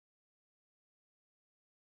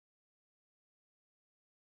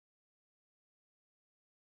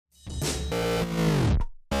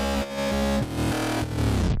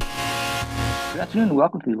afternoon and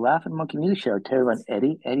welcome to the Laughing Monkey Music Show. Terry and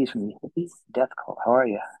Eddie. Eddie's from the Hippie Death Cult. How are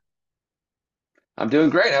you? I'm doing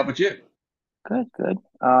great. How about you? Good, good.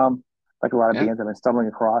 Like a lot of Yeah, bands I've been stumbling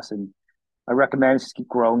across, and I recommend just keep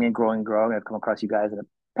growing and growing and growing. I've come across you guys in the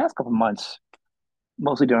past couple of months,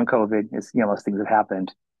 mostly during COVID. It's most things have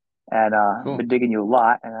happened, and I've cool. been digging you a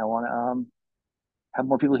lot, and I want to have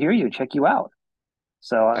more people hear you and check you out.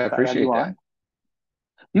 So I I thought I'd have you appreciate on. that.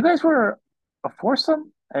 You guys were a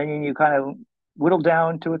foursome, and then you kind of whittled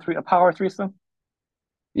down to a power threesome.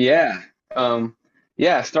 Yeah. Um,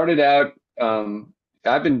 yeah, started out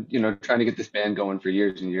I've been, trying to get this band going for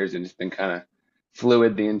years and years and it's been kind of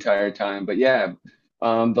fluid the entire time. But yeah,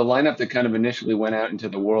 the lineup that kind of initially went out into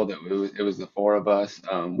the world, it was the four of us.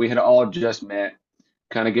 We had all just met,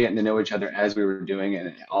 kind of getting to know each other as we were doing it,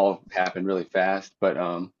 and it all happened really fast. But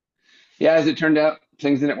yeah, as it turned out,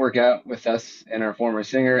 things didn't work out with us and our former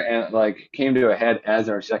singer, and it, like came to a head as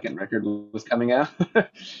our second record was coming out,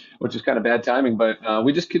 which is kind of bad timing. But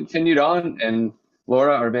we just continued on, and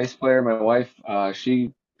Laura, our bass player, my wife,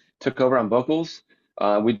 she took over on vocals.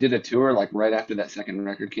 We did a tour like right after that second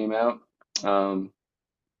record came out, um,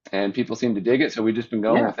 and people seemed to dig it, so we've just been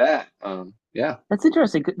going Yeah, with that. Yeah, that's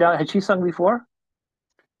interesting. Now, had she sung before?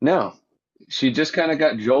 no, she just kind of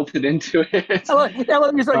got jolted into it. I love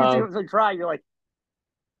you. So you Um, try. You're like,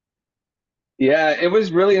 yeah, it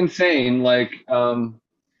was really insane. Like, she's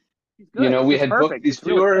good. we It's had booked perfect. these It's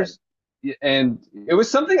really good. tours, and it was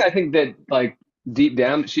something I think that like deep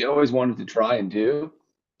down she always wanted to try and do.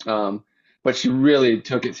 Um, but she really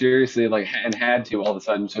took it seriously, like, and had to all of a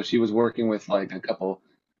sudden. So she was working with like a couple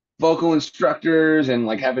vocal instructors and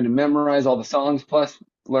like having to memorize all the songs, plus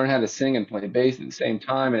learn how to sing and play bass at the same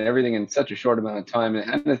time, and everything in such a short amount of time.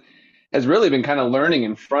 And it has really been kind of learning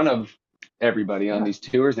in front of everybody on Yeah. these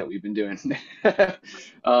tours that we've been doing. But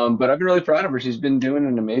I've been really proud of her. She's been doing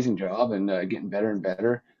an amazing job and getting better and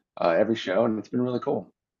better every show, and it's been really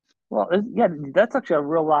cool. Well, yeah, that's actually a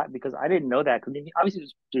real lot because I didn't know that. Because obviously,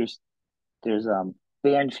 there's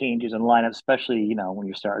band changes and lineups, especially when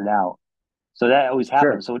you're starting out. So that always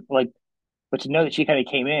happens. Sure. So like, but to know that she kind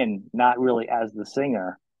of came in not really as the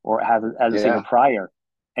singer or as a singer Yeah. prior,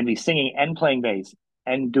 and be singing and playing bass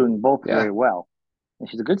and doing both very Yeah. well. And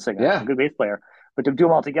she's a good singer, a Yeah. good bass player. But to do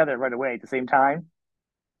them all together right away at the same time.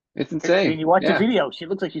 It's And insane. you watch the Yeah. video, she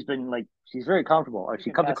looks like she's been like she's very comfortable. Or she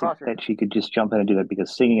comes across that she could just jump in and do that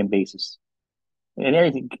because singing and bass is and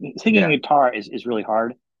anything singing and Yeah. guitar is really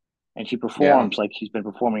hard. And she Yeah. performs like she's been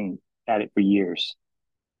performing at it for years,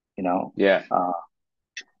 you know. Yeah. Uh,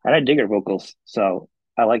 and I dig her vocals, so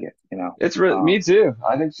I like it. It's really me too.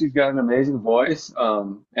 I think she's got an amazing voice.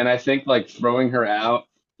 And I think like throwing her out,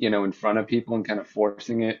 in front of people and kind of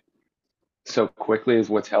forcing it so quickly is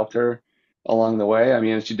what's helped her along the way. I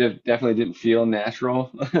mean, she definitely didn't feel natural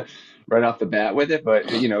right off the bat with it, but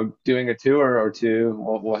doing a tour or two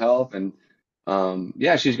will help. And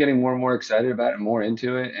yeah, she's getting more and more excited about it, more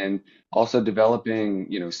into it, and also developing,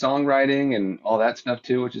 songwriting and all that stuff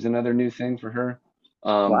too, which is another new thing for her.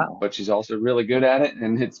 Wow, But she's also really good at it,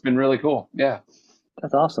 and it's been really cool. Yeah.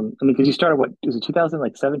 that's awesome. I mean, because you started what is it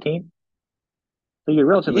 2017? So you're a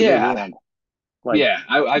relatively new Yeah. band, like Yeah.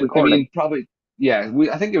 I recording. mean, probably, yeah.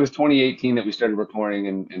 I think it was 2018 that we started recording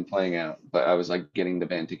and playing out, but I was like getting the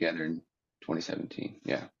band together in 2017.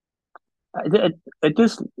 Yeah. At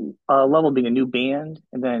this level, being a new band,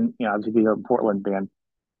 and then obviously being a Portland band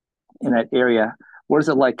in that area, what is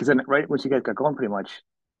it like? Because then right once you guys got going, pretty much,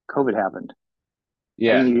 COVID happened,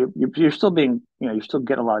 and Yeah. you're still being you're still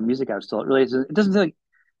getting a lot of music out. Still, it really is, it doesn't feel like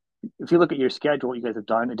if you look at your schedule, what you guys have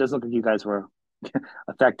done, it doesn't look like you guys were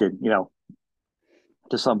affected,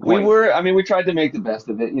 to some point. I mean, we tried to make the best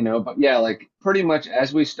of it, but yeah, like pretty much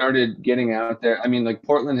as we started getting out there, I mean, like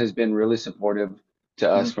Portland has been really supportive to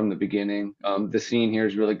us Mhm. from the beginning. The scene here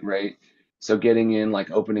is really great. So getting in, like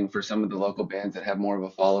opening for some of the local bands that have more of a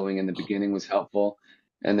following in the beginning was helpful.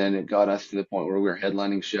 And then it got us to the point where we were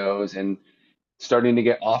headlining shows and starting to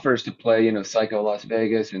get offers to play, Psycho Las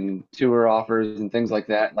Vegas and tour offers and things like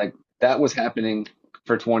that. Like that was happening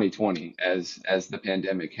for 2020 as the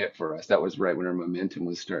pandemic hit for us. That was right when our momentum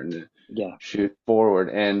was starting to Yeah, shoot forward.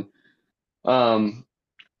 And um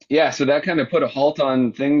yeah, so that kind of put a halt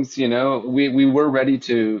on things, we were ready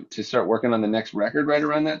to start working on the next record right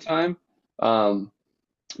around that time. Um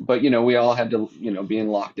but we all had to, be in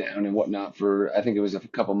lockdown and whatnot for I think it was a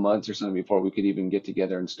couple months or something before we could even get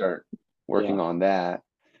together and start yeah, working on that.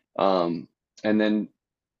 Um, and then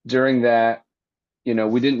during that,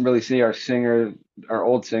 we didn't really see our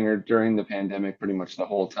old singer during the pandemic pretty much the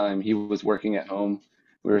whole time. He was working at home.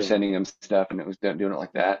 We were yeah. sending him stuff and it was doing it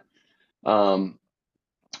like that. Um,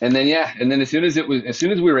 and then yeah, and then as soon as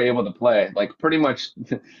we were able to play, like pretty much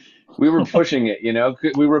we were pushing it,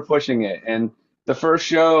 we were pushing it. And the first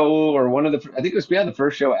show, or one of the, I think it was, yeah, the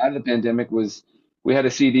first show out of the pandemic was we had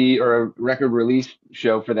a CD or a record release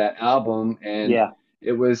show for that album, and Yeah.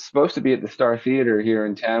 it was supposed to be at the Star Theater here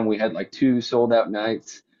in town. We had like two sold out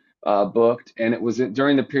nights booked, and it was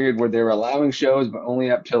during the period where they were allowing shows, but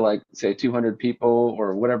only up to like say 200 people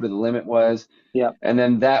or whatever the limit was. Yeah. And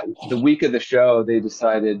then that the week of the show, they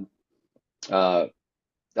decided. Uh,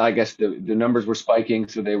 I guess the numbers were spiking,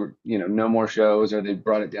 so they were, no more shows, or they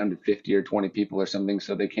brought it down to 50 or 20 people or something.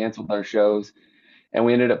 So they canceled our shows, and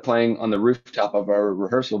we ended up playing on the rooftop of our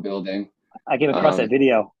rehearsal building. I came across that Um,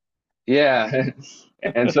 video. yeah,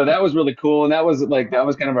 and so that was really cool, and that was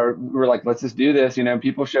kind of our. We were like, let's just do this.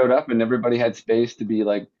 People showed up, and everybody had space to be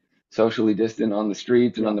like socially distant on the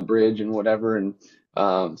streets and Yeah. on the bridge and whatever, and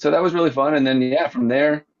so that was really fun. And then yeah, from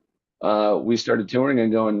there we started touring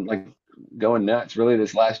and going nuts. Really,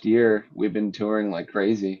 this last year we've been touring like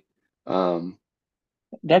crazy. Um,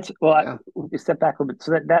 That's well. yeah, Step back a little bit.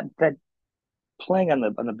 So that playing on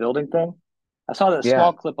the building thing. I saw that yeah,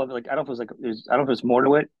 small clip of it. Like I don't know if it was like I don't know if there's more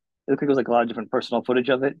to it. It looked like it was like a lot of different personal footage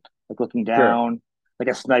of it, like looking sure, down, like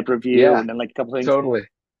a sniper view, yeah, and then like a couple things. totally,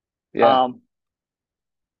 yeah. Um,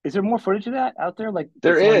 is there more footage of that out there? Like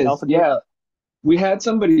There somebody else is, will do? yeah. We had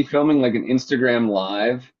somebody filming like an Instagram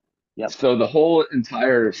live. Yep. So the whole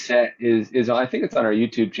entire set is I think it's on our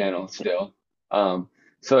YouTube channel still. Um,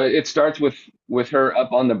 so it starts with her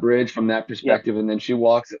up on the bridge from that Yep. perspective, and then she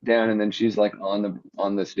walks down, and then she's like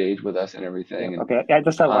on the stage with us and Yep. everything. And Okay. Yeah,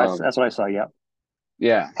 um, that's what I saw. Yep.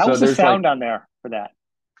 yeah, How so was the there's like sound on there for that?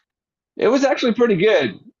 it was actually pretty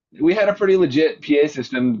good. We had a pretty legit PA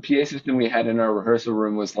system. The PA system we had in our rehearsal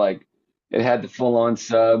room was like it had the full on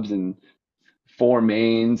subs and four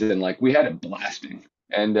mains, and like we had it blasting.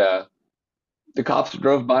 And the cops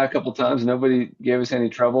drove by a couple times. Nobody gave us any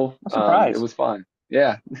trouble. I'm It surprised. was fine.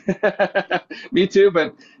 Yeah, me too.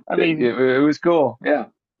 But I it, mean, it was cool. Yeah,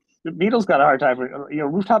 the Beatles got a hard time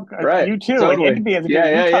rooftop. right. You too. Like any Totally. bands that do Yeah,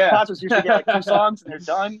 the rooftop concerts usually get like two yeah. songs and they're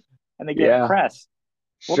done and they get Yeah, press.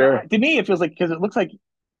 Well, sure. to me, it feels like because it looks like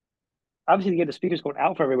obviously you get the speakers going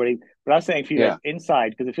out for everybody, but I was saying for you guys Yeah,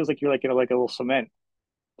 inside because it feels like you're like in like a little cement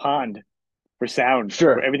pond for sound where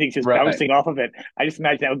sure. everything's just Right. bouncing off of it. I just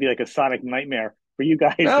imagine that would be like a sonic nightmare for you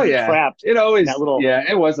guys to Oh be yeah. trapped It in that always, little. yeah,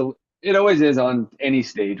 it always is on any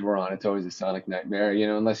stage we're on. It's always a sonic nightmare,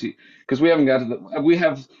 unless because we haven't got to we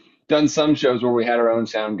have done some shows where we had our own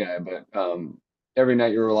sound guy, but every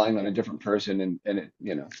night you're relying on a different person, and I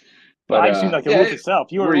but just mean like the yeah, roof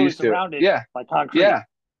itself. You were we're literally used to it. surrounded Yeah, by concrete. yeah,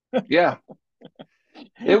 yeah. That's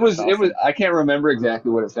It was, awesome. I can't remember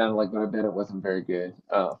exactly what it sounded like, but I bet it wasn't very good,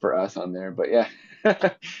 for us on there, but yeah,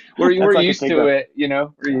 we're That's all I can used think to of. it,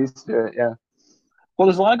 we're used to it. Yeah. Well,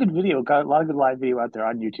 there's a lot of good video, got a lot of good live video out there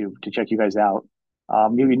on YouTube to check you guys out.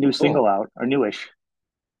 Maybe a new Cool. single out or newish.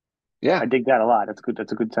 I Yeah. dig that a lot. That's good.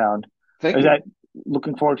 That's a good sound. Thank Is you. that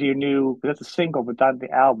looking forward to your new? That's a single, but not the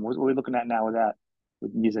album. What are we looking at now with that?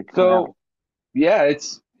 With music coming out? So yeah,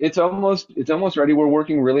 it's almost ready. We're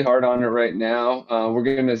working really hard on it right now. We're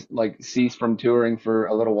gonna like cease from touring for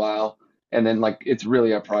a little while, and then like it's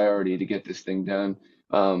really a priority to get this thing done.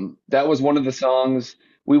 That was one of the songs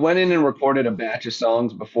we went in and recorded a batch of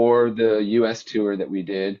songs before the US tour that we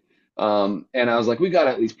did. And I was like, we gotta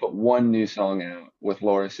at least put one new song out with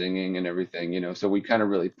Laura singing and everything, So we kind of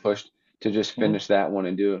really pushed to just Mhm. finish that one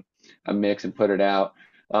and do a mix and put it out.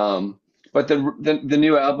 Um, but the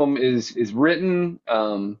new album is written.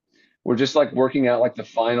 We're just like working out like the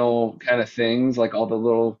final kind of things, like all the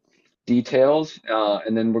little details,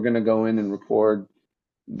 and then we're gonna go in and record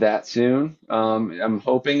that soon. I'm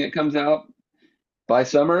hoping it comes out by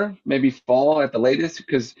summer, maybe fall at the latest,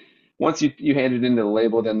 because once you hand it into the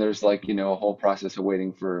label, then there's like a whole process of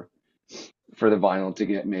waiting for the vinyl to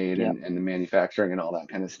get made Yeah. and the manufacturing and all that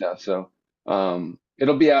kind of stuff. So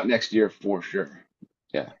it'll be out next year for sure.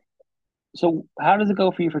 Yeah, So how does it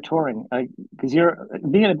go for you for touring? Because you're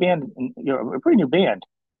being in a band, you're a pretty new band.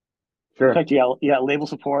 The sure. fact you got label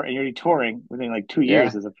support and you're already touring within like 2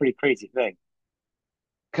 years Yeah. is a pretty crazy thing.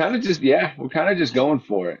 Kind of just, yeah, we're kind of just going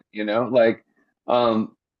for it, like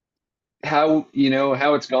um how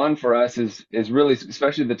it's gone for us is really,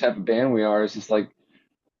 especially the type of band we are, is just like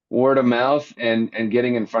word of mouth and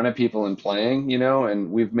getting in front of people and playing,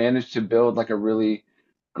 and we've managed to build like a really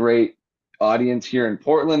great audience here in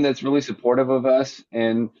Portland that's really supportive of us,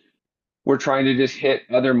 and we're trying to just hit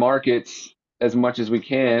other markets as much as we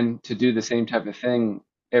can to do the same type of thing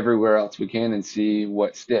everywhere else we can and see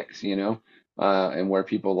what sticks, and where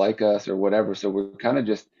people like us or whatever. So we're kind of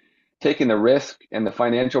just taking the risk and the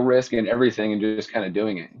financial risk and everything and just kind of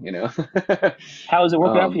doing it, you know? How is it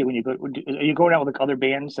working out for Um, you when you go? Are you going out with like other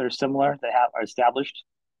bands that are similar that have are established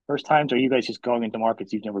first times, or are you guys just going into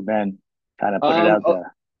markets you've never been, kind of putting it out oh,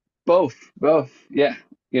 there? both, yeah.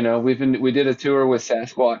 We did a tour with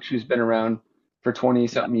Sasquatch, who's been around for 20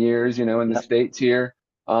 Yep, something years, in the yep. States here.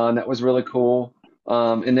 That was really cool.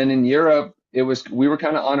 And then in Europe, we were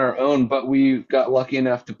kind of on our own, but we got lucky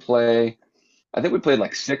enough to play. I think we played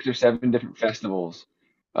like 6 or 7 different festivals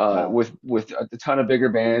Wow. with a ton of bigger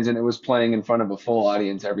bands, and it was playing in front of a full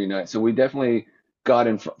audience every night. So we definitely got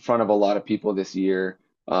in front of a lot of people this year,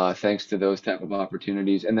 thanks to those type of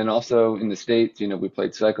opportunities. And then also in the States, we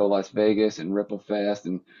played Psycho Las Vegas and Ripple Fest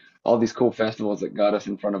and all these cool festivals that got us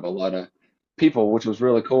in front of a lot of people, which was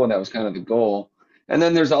really cool, and that was kind of the goal. And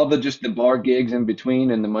then there's all the just the bar gigs in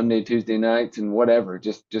between and the Monday, Tuesday nights and whatever,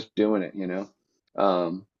 just doing it.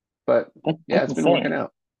 But yeah, That's it's been working insane.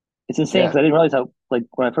 out. It's insane because Yeah, I didn't realize how, like,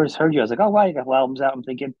 when I first heard you, I was like, oh, wow, you got albums out. I'm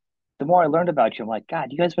thinking, the more I learned about you, I'm like,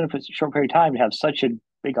 God, you guys have been for a short period of time to have such a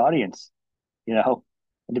big audience, you know,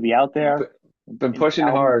 and to be out B there been and pushing albums.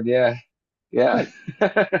 hard. Yeah, yeah, Good.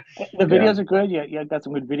 The yeah. videos are good. Yeah, yeah, got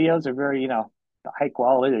some good videos. They're very, high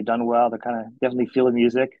quality. They're done well. They're kind of definitely feel the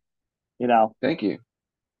music, you know. Thank you.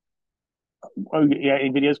 Oh, yeah, any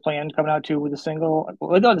videos planned coming out too with the single?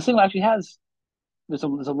 Well, no, the single actually has, there's a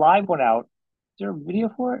live one out. Is there a video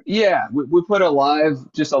for it? Yeah, we put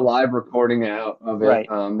just a live recording out of it. Right.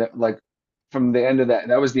 That like from the end of that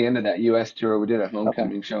was the end of that U.S. tour. We did a Okay.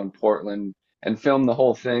 homecoming show in Portland and filmed the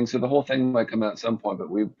whole thing. So the whole thing might come out at some point, but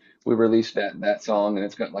we released that song and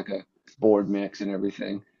it's got like a board mix and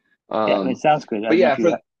everything. Yeah, I mean, it Um, sounds good. I but don't know yeah, if you,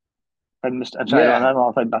 for I missed, I'm sorry, I yeah. don't know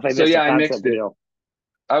if I So missed the yeah, I concept mixed it. video.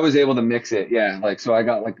 I was able to mix it, yeah. Like so I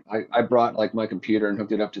got like I brought like my computer and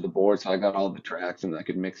hooked it up to the board so I got all the tracks and I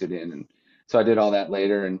could mix it in and so I did all that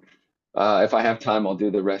later and if I have time I'll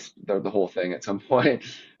do the whole thing at some point.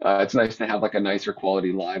 It's nice to have like a nicer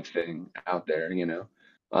quality live thing out there.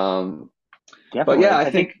 Um but Definitely. yeah, I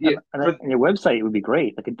I think think yeah, but on your website it would be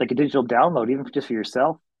great. Like a digital download, even just for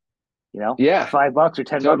yourself, for yeah, $5 or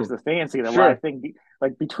 $10 totally. to the fans to get a live Sure. thing.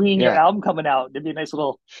 Like between your Yeah, album coming out, there'd be a nice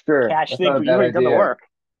little sure. cash That's thing not a for you bad already done the idea. work.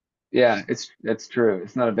 Yeah, it's true.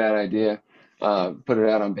 It's not a bad idea. Put it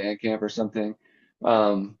out on Bandcamp or something.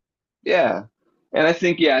 Um, yeah, and I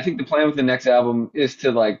think the plan with the next album is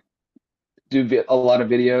to like do a lot of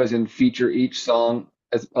videos and feature each song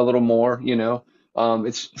as a little more.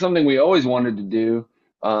 It's something we always wanted to do.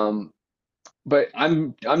 Um, but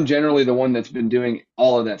I'm generally the one that's been doing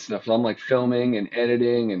all of that stuff. So I'm like filming and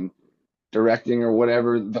editing and directing or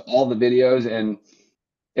whatever, all the videos and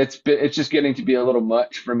it's just getting to be a little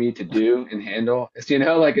much for me to do and handle.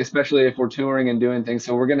 Like especially if we're touring and doing things.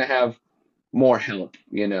 So we're gonna have more help.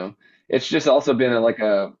 It's just also been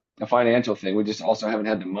a financial thing. We just also haven't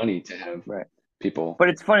had the money to have Right. people But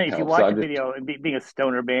it's funny if you help. So watch I a just video and being a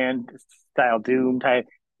stoner band style doom type,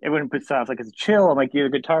 everyone puts sounds like it's chill. I'm like, you're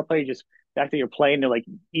a guitar player, just back to your playing. They're like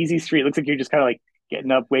easy street. It looks like you're just kind of like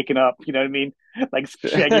getting up, waking up. You know what I mean? Like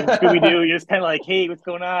Shaggy and Scooby Doo. You're just kind of like, hey, what's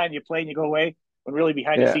going on? You play and you go away. When really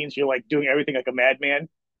behind the yeah, scenes, you're like doing everything like a madman.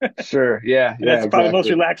 sure. Yeah, And yeah, that's probably the most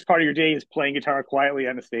exactly. relaxed part of your day is playing guitar quietly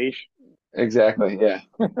on the stage. Exactly. Yeah.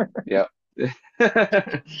 Yeah.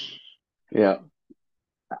 Yeah.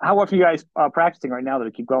 How often are you guys practicing right now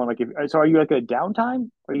that keep going? Like, so are you like a downtime?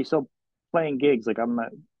 Or are you still playing gigs? Like, I'm not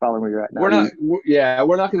following where you're at now. Yeah,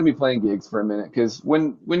 we're not going to be playing gigs for a minute because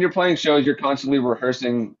when you're playing shows, you're constantly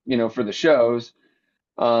rehearsing, for the shows.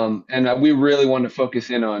 And we really want to focus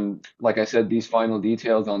in on, like I said, these final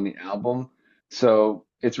details on the album. So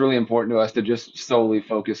it's really important to us to just solely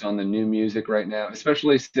focus on the new music right now,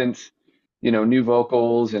 especially since, new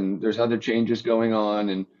vocals and there's other changes going on.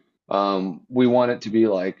 And we want it to be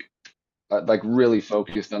like really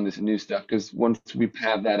focused on this new stuff because once we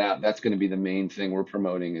have that out, that's going to be the main thing we're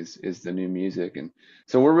promoting is the new music. And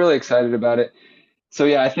so we're really excited about it. So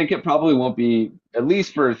yeah, I think it probably won't be at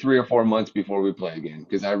least for 3 or 4 months before we play again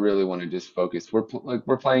because I really want to just focus.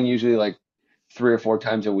 We're playing usually like 3 or 4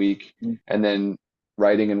 times a week, and then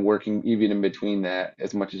writing and working even in between that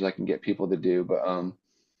as much as I can get people to do.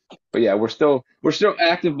 But yeah, we're still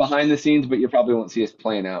active behind the scenes, but you probably won't see us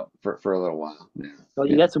playing out for a little while now. Well,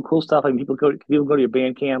 you Yeah, got some cool stuff. I mean, people go to your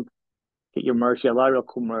band camp, get your merch. You got a lot of real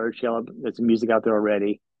cool merch. There's some music out there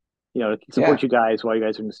already. Support yeah, you guys while you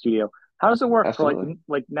guys are in the studio. How does it work for absolutely.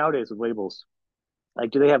 like nowadays with labels?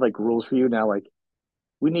 Like, do they have like rules for you now? Like,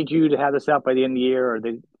 we need you to have this out by the end of the year, or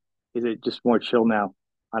is it just more chill now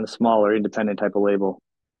on a smaller independent type of label?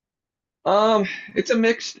 Um, it's a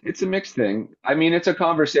mixed thing. I mean, it's a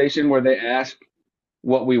conversation where they ask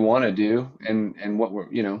what we want to do and what we're.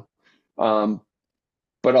 Um,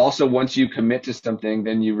 but also once you commit to something,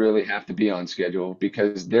 then you really have to be on schedule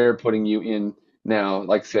because they're putting you in now,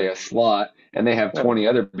 like say a slot, and they have Right. 20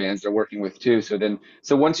 other bands they're working with too.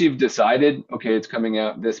 So once you've decided, okay, it's coming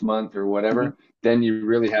out this month or Hmm. whatever, then you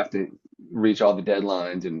really have to reach all the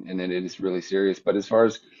deadlines and then it is really serious. But as far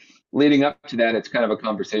as leading up to that, it's kind of a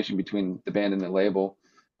conversation between the band and the label,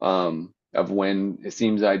 of when it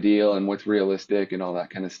seems ideal and what's realistic and all that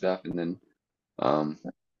kind of stuff. And then, um,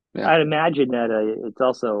 yeah, I'd imagine that it's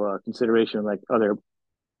also a consideration like other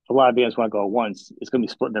a lot of bands want to go at once. It's going to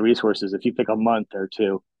be splitting the resources. If you pick a month or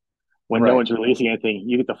two when no right. one's releasing anything,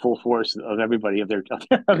 you get the full force of everybody of their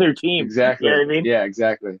of their team. You know Exactly. what I mean? Yeah,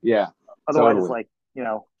 exactly. Yeah, Otherwise, it's totally.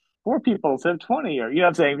 like four people instead of 20, or you know what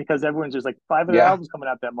I'm saying? Because everyone's just like five of their Yeah. albums coming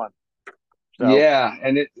out that month. So Yeah,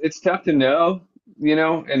 and it's tough to know,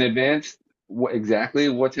 in advance exactly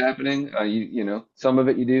what's happening. Some of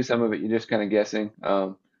it you do, some of it you're just kind of guessing.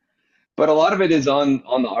 But a lot of it is on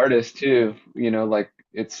the artist too. Like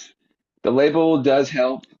it's the label does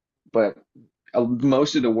help, but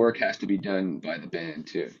most of the work has to be done by the band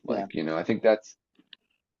too. yeah, Like, I think that's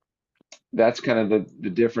kind of the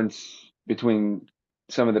difference between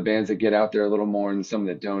some of the bands that get out there a little more and some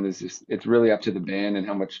that don't is just it's really up to the band and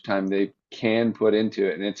how much time they can put into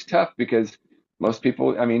it. And it's tough because most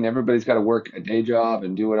people, I mean, everybody's got to work a day job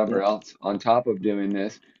and do whatever yep. else on top of doing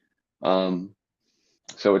this. Um,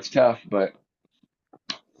 so it's tough, but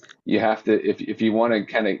you have to if you want to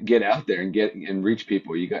kind of get out there and get and reach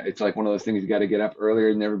people, it's like one of those things you got to get up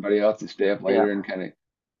earlier than everybody else and stay up Yeah. later and kind of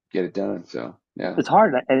get it done. So yeah, It's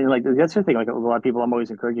hard, and like that's the thing. Like a lot of people, I'm always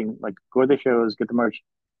encouraging, like go to the shows, get the merch,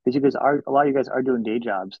 because you guys are a lot of you guys are doing day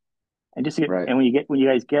jobs, and just to get right, and when you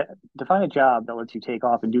guys get to find a job that lets you take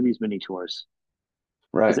off and do these mini tours,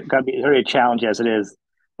 because right. it got to be it's already a challenge as it is.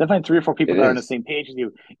 Then find three or four people It that are on the is. same page as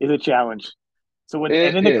you is a challenge. So and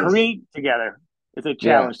It then to is. create together is a Yeah,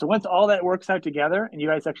 challenge. So once all that works out together and you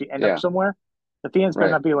guys actually end up yeah. somewhere, the fans better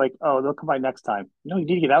Right. not be like, oh, they'll come by next time. No, you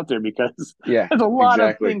need to get out there because Yeah, there's a lot of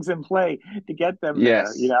exactly. things in play to get them there.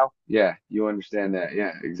 Yes. Yeah, you understand that.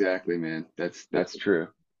 Yeah, exactly, man. That's true.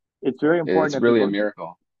 It's very important It's that really a people,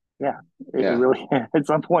 miracle. yeah, it Yeah. really at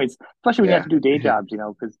some points, especially when you have Yeah. to do day jobs,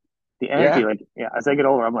 because the energy, Yeah, like, yeah, as I get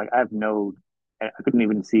older, I'm like, I couldn't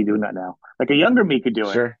even see doing that now. Like a younger me could do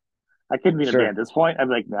it. sure. I couldn't be in a band Sure. at this point. I'd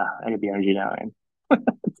be like, nah, I get the energy now, man.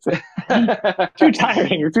 It's too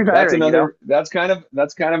tiring. It's too That's tiring. another that's kind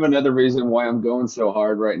of another reason why I'm going so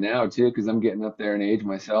hard right now too, because I'm getting up there in age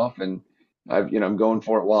myself and I'm going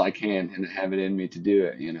for it while I can and have it in me to do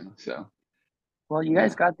it. So, Well, you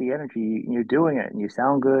guys yeah. got the energy, and you're doing it, and you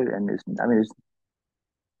sound good, and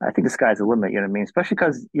I think the sky's the limit. You know what I mean? Especially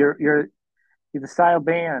because you're the style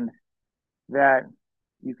band that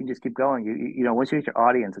you can just keep going. Once you reach your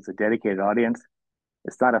audience, it's a dedicated audience.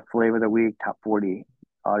 It's not a flavor of the week top 40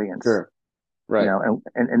 audience. Sure. Right.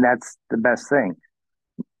 And that's the best thing.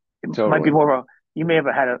 It might be Totally. more of a you may have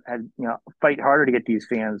had fight harder to get these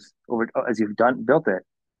fans over as you've done built it,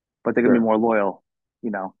 but they're gonna be Sure. more loyal.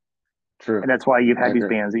 You know, True. and that's why you've I had these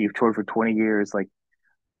agree. bands that you've toured for 20 years. Like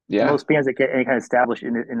Yeah. most bands that get any kind of established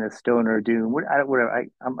in the stoner doom, whatever.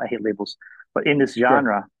 I hate labels, but in this Sure.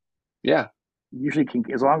 genre, Yeah. usually can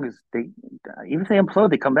as long as they even if they implode,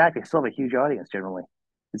 they come back. They still have a huge audience generally.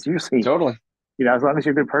 It's usually Totally. as long as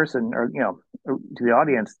you're a good person or to the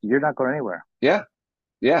audience, you're not going anywhere. Yeah.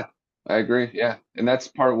 Yeah, I agree. Yeah. And that's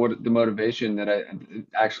part of what the motivation that I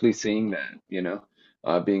actually seeing that,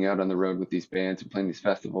 being out on the road with these bands and playing these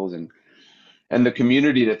festivals and the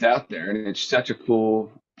community that's out there. And it's such a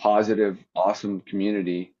cool, positive, awesome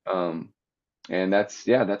community. And that's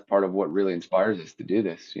part of what really inspires us to do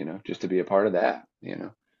this, just to be a part of that.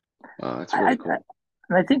 It's I, really I cool.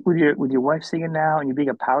 and I think with your wife singing now and you being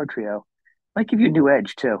a power trio, might give you a new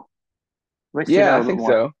edge too. Might stand Yeah, out I a little think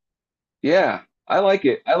more. so. Yeah, I like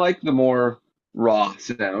it. I like the more raw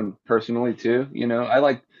sound personally too. I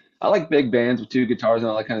like big bands with two guitars and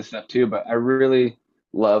all that kind of stuff too, but I really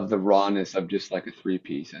love the rawness of just like a three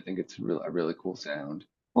piece. I think it's a really cool sound.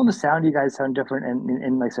 Well, the sound you guys sound different,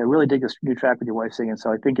 and like I said, I really dig this new track with your wife singing.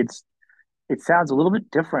 So I think it sounds a little bit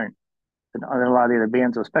different than a lot of the other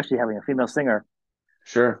bands, especially having a female singer.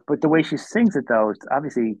 Sure, But the way she sings it, though, it's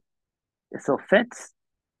obviously it still fits,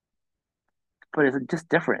 but it's just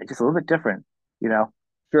different. It's just a little bit different, you know.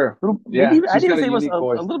 sure. Little Yeah, maybe I'd she's even got a say it was unique a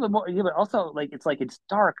voice. little bit more, yeah, but also like it's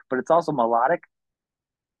dark, but it's also melodic.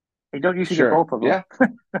 You don't usually get Sure. both of them, Yeah.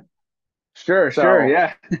 Sure, sure. so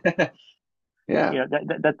Yeah. Yeah,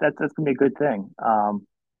 that's gonna be a good thing.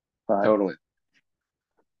 But totally.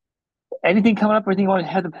 anything coming up, or anything you want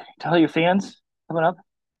to have to tell your fans coming up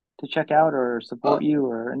to check out or Uh, support you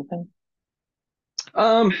or anything?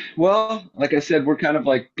 Well, like I said, we're kind of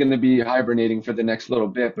like going to be hibernating for the next little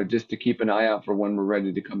bit, but just to keep an eye out for when we're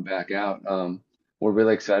ready to come back out. We're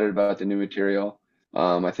really excited about the new material.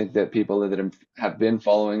 I think that people that have been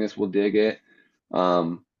following us will dig it.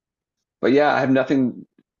 Um, but yeah, I have nothing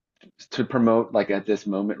to promote like at this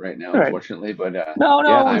moment right now, All right. unfortunately. But No,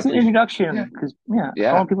 yeah, no, I it's an appreciate. Yeah, introduction because yeah,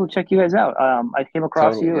 I yeah, want people to check you guys out. I came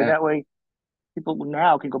across totally. you, and Yeah, that way people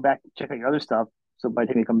now can go back and check out your other stuff. So by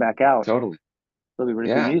the time you come back out, totally. they'll be ready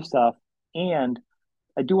for your Yeah. new stuff. And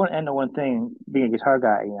I do want to end on one thing. Being a guitar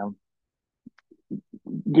guy,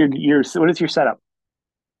 your what is your setup?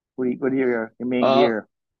 What are your main Uh, gear?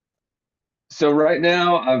 so right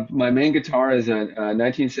now, my main guitar is a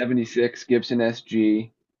 1976 Gibson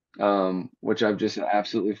SG, which I've just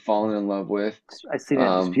absolutely fallen in love with. I've seen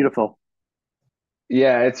it. It's Um, beautiful.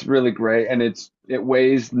 yeah, it's really great, and it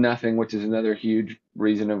weighs nothing, which is another huge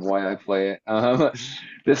reason of why I play it.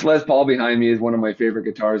 This Les Paul behind me is one of my favorite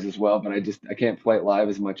guitars as well, but I can't play it live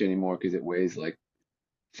as much anymore because it weighs like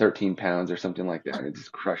 13 pounds or something like that. It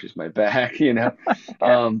just crushes my back, you know.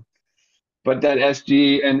 Yeah, Um, But that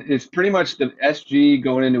SG, and it's pretty much the SG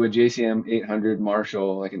going into a JCM 800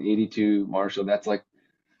 Marshall, like an 82 Marshall. That's like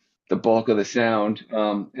the bulk of the sound.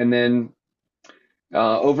 And then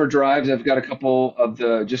overdrives, I've got a couple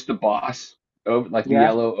of just the Boss, like the yeah.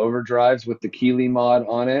 yellow overdrives with the Keeley mod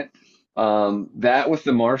on it. That with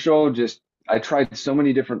the Marshall, I tried so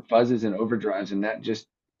many different fuzzes and overdrives, and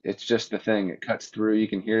it's just the thing. It cuts through. You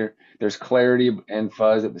can hear there's clarity and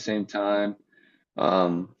fuzz at the same time.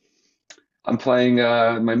 Um, I'm playing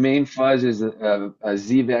my main fuzz is a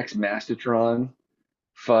ZVEX Mastertron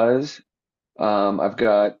fuzz. I've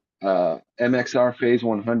got MXR Phase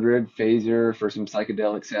 100 phaser for some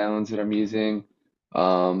psychedelic sounds that I'm using.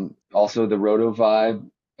 Also the Roto Vibe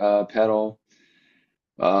pedal.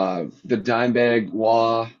 The Dimebag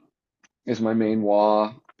wah is my main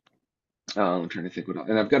wah. I'm trying to think what else.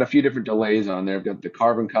 And I've got a few different delays on there. I've got the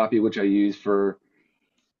carbon copy, which I use for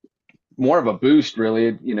more of a boost,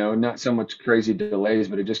 really. Not so much crazy delays,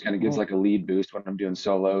 but it just kind of gives Mm, like a lead boost when I'm doing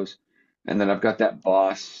solos. And then I've got that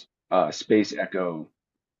Boss Space Echo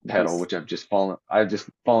pedal, nice. which I've just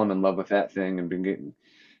fallen in love with that thing and been getting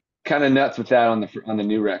kind of nuts with that on the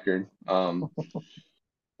new record.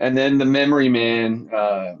 And then the Memory Man,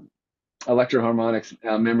 Electro Harmonics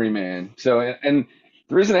Memory Man. So, and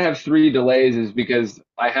the reason I have three delays is because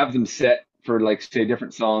I have them set for like say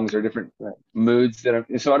different songs or different Right. moods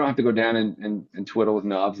so I don't have to go down and twiddle with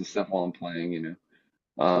knobs and stuff while I'm playing.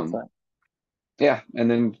 That's Um, fine. yeah, and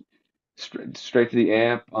then straight to the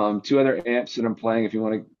amp. Two other amps that I'm playing if you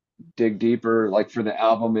want to dig deeper, like for the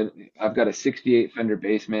album, I've got a 68 Fender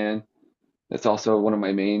Bassman. That's also one of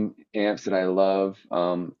my main amps that I love.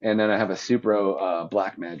 And then I have a Supro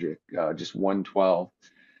Black Magic, just 112.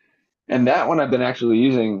 And that one I've been actually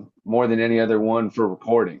using more than any other one for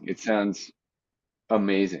recording. It sounds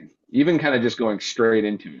amazing. Even kind of just going straight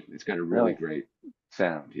into it. It's got a really Really. great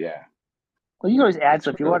sound. Yeah, Well, you can always add it's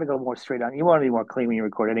stuff. If you really want to go more straight on, you want to be more clean when you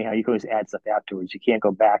record anyhow. You can always add stuff afterwards. You can't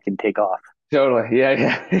go back and take off. totally. Yeah,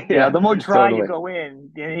 yeah, yeah, The more dry you totally. go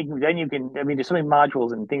in, then you can. I mean, there's so many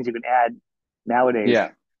modules and things you can add nowadays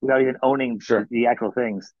Yeah, without even owning the, sure. the actual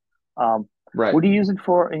things. Um, Right. what do you use it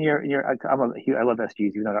for in your? I love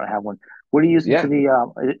SGs, even though I don't have one. What are you using for Yeah.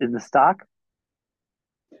 the? Is the stock?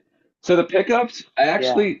 So the pickups,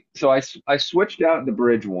 Yeah, I switched out the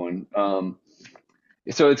bridge one.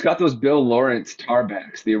 So it's got those Bill Lawrence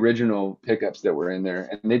tarbacks, the original pickups that were in there,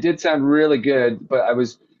 and they did sound really good, but I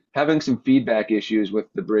was having some feedback issues with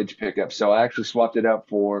the bridge pickup, so I actually swapped it out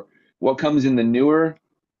for what comes in the newer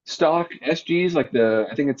stock SGs,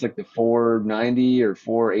 I think it's like the 490 or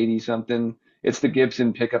 480 something. It's the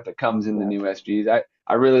Gibson pickup that comes in the yeah, new SGs.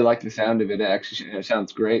 I really like the sound of it. It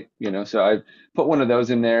sounds great, so I put one of those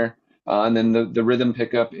in there. And then the rhythm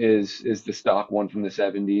pickup is the stock one from the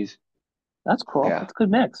 70s. that's cool. Yeah, That's a good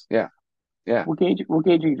mix. yeah, yeah. What gauge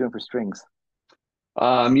are you doing for strings?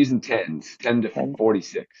 I'm using tens, 10 to 10.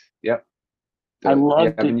 46. Yep. I Yeah,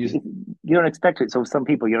 love I've to. been using. You don't expect it. So some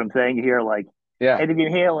people, you know what I'm saying, you hear like Yeah, Eddie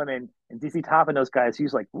Van Halen and DC Top and those guys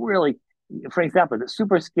use like really, for example, the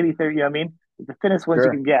super skinny thing. You know what I mean? The thinnest ones you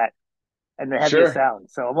sure, can get and the heaviest sure. sound.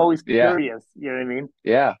 So I'm always Yeah, curious. You know what I mean?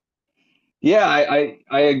 yeah, yeah.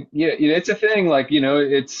 Yeah. It's a thing.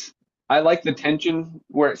 I like the tension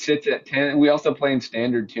where it sits at 10. We also play in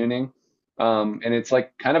standard tuning, and it's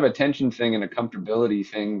like kind of a tension thing and a comfortability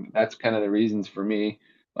thing. That's kind of the reasons for me.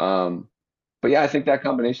 Um, but yeah, I think that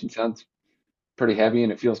combination sounds pretty heavy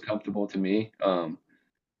and it feels comfortable to me. Okay.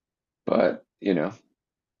 But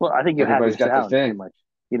Well, I think you have everybody's your got their sound pretty thing. much.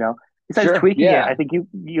 You know, besides Sure. tweaking it, Yeah. I think you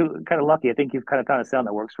kind of lucky. I think you've kind of found a sound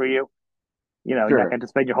that works for you. You're not Sure. going to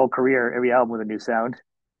spend your whole career every album with a new sound.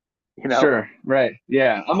 You know, Sure. Right.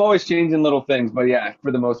 Yeah. I'm always changing little things, but yeah,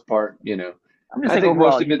 for the most part, I'm just I saying think most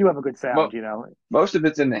overall, of you it, do have a good sound. mo most of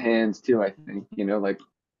it's in the hands too, I think, like,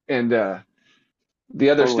 and the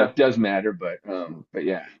other Totally. stuff does matter, but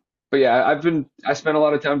yeah. But yeah, I spent a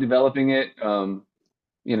lot of time developing it.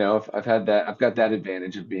 I've got that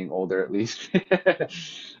advantage of being older at least. And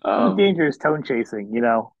the Um, danger is tone chasing.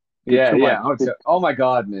 yeah, Too much. yeah. Oh my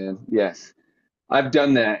God, man. Yes. I've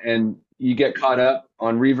done that, and you get caught up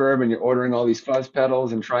on reverb, and you're ordering all these fuzz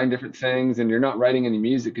pedals and trying different things, and you're not writing any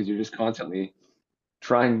music because you're just constantly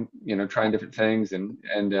trying different things, and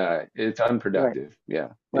it's Right. unproductive. Yeah,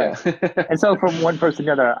 Right. yeah. And so from one person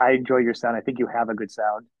to another, I enjoy your sound. I think you have a good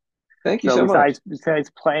sound. Thank you So so much. besides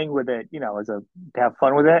playing with it, as a to have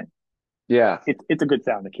fun with it, Yeah, it's a good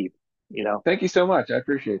sound to keep. You know. thank you so much. I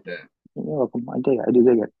appreciate that. You're welcome. I dig it. I do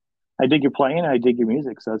dig it. I dig your playing. I dig your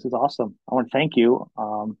music. So this is awesome. I want to thank you.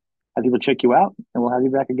 Have people check you out, and we'll have you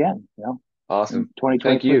back again. In Awesome. Thank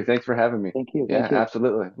 2023. you. Thanks for having me. Thank you. Yeah, Thank you.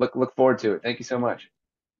 absolutely. Look forward to it. Thank you so much.